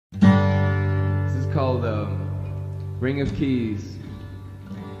called Ring of Keys.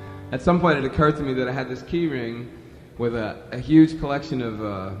 At some point it occurred to me that I had this key ring with a huge collection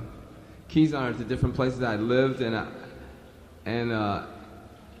of keys on it to different places I'd lived, and there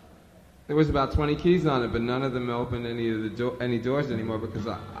was about 20 keys on it, but none of them opened any doors anymore because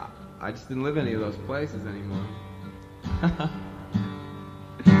I just didn't live any of those places anymore.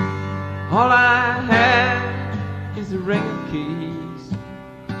 All I have is a ring of keys,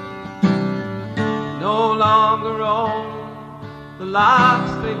 no longer on the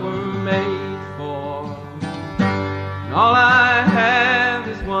locks they were made for. And all I have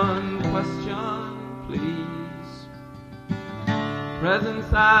is one question, please.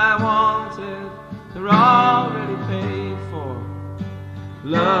 Presents I wanted, they're already paid for.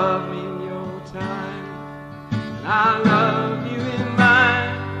 Love me in your time, and I love you in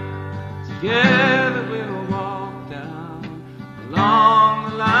mine. Together we'll walk down along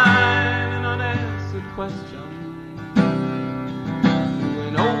the line, an unanswered question, through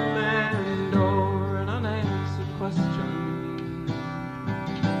an open door, an unanswered question,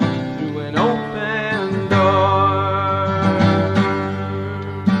 through an open door.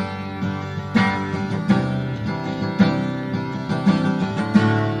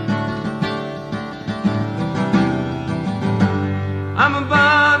 I'm a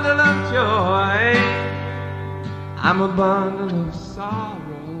bundle of joy, I'm a bundle of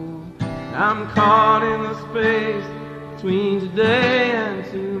sorrow. I'm caught in the space between today and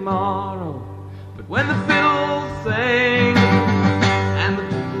tomorrow. But when the fiddles sing and the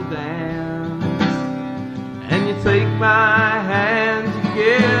people dance, and you take my hand, you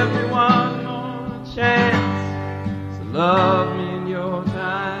give me one more chance. So love me in your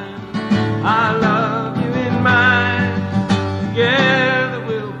time, I love you in mine. Together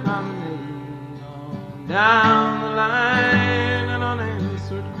we'll promenade on down the line, an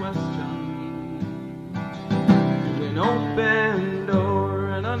unanswered question, through an open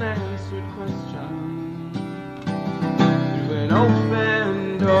door, an unanswered question, through an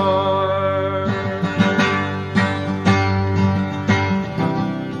open door.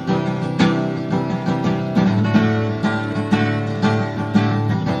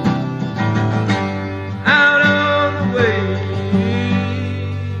 Out of the way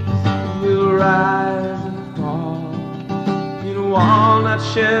rise and fall in a walnut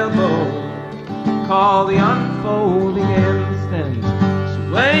shell bowl called the unfolding instant. She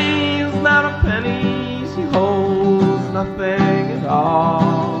weighs not a penny, she holds nothing at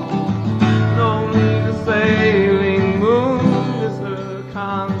all. And only the sailing moon is her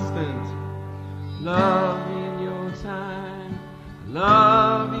constant. Love me in your time,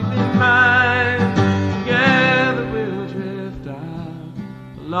 love you in mine. Together we'll drift out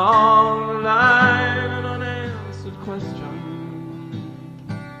along the line, an unanswered question,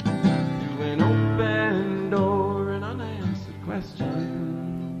 through an open door, an unanswered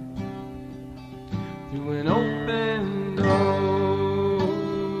question, through an open door.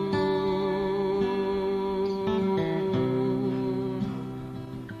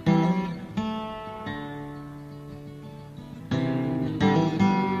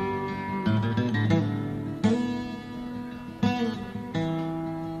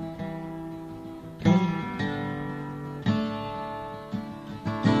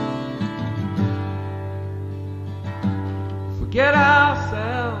 Forget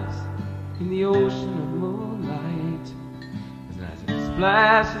ourselves in the ocean of moonlight, as it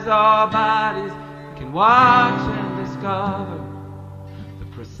splashes our bodies, we can watch and discover the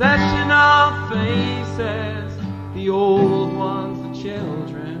procession of faces, the old ones, the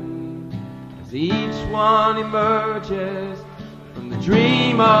children, as each one emerges from the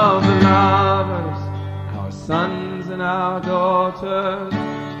dream of the lovers. Our sons and our daughters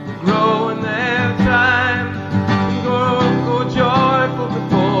will grow in their time, go joyful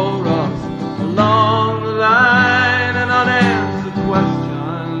before us along the line, an unanswered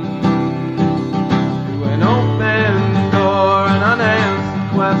question, through an open door, an unanswered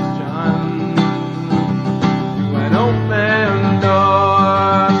question, through an open door.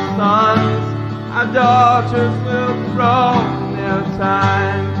 Our sons, our daughters will grow in their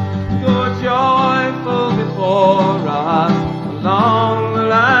time, go joyful before us along the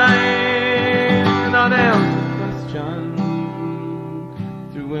line, an unanswered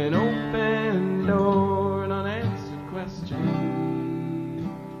through an open door, an unanswered question,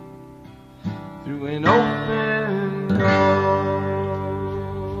 through an open door.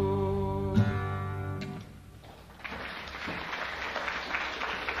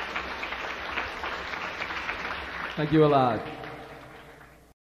 Thank you a lot.